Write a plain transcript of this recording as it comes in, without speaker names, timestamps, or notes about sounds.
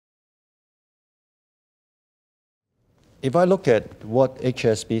if I look at what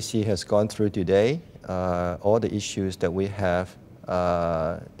HSBC has gone through today, all the issues that we have,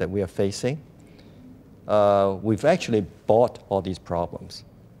 that we are facing, we've actually bought all these problems.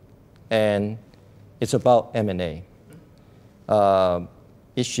 And it's about M&A.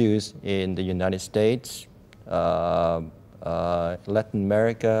 Issues in the United States, Latin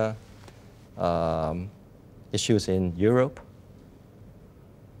America, issues in Europe.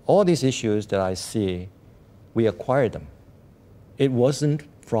 All these issues that I see, we acquired them. It wasn't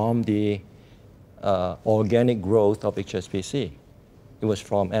from the organic growth of HSBC. It was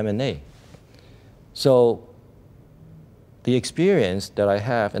from M&A. So the experience that I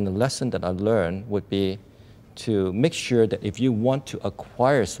have and the lesson that I learned would be to make sure that if you want to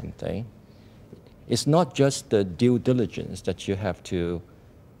acquire something, it's not just the due diligence that you have to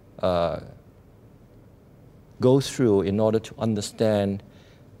go through in order to understand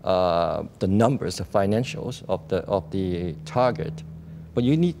the numbers, the financials of the target, but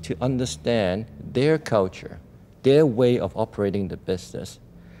you need to understand their culture, their way of operating the business.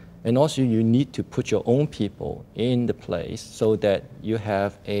 And also you need to put your own people in the place so that you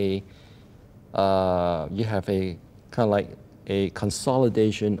have a kind of like a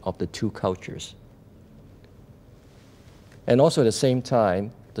consolidation of the two cultures. And also at the same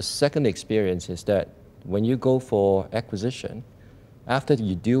time, the second experience is that when you go for acquisition, after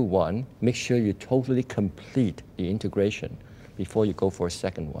you do one, make sure you totally complete the integration before you go for a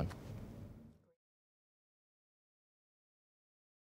second one.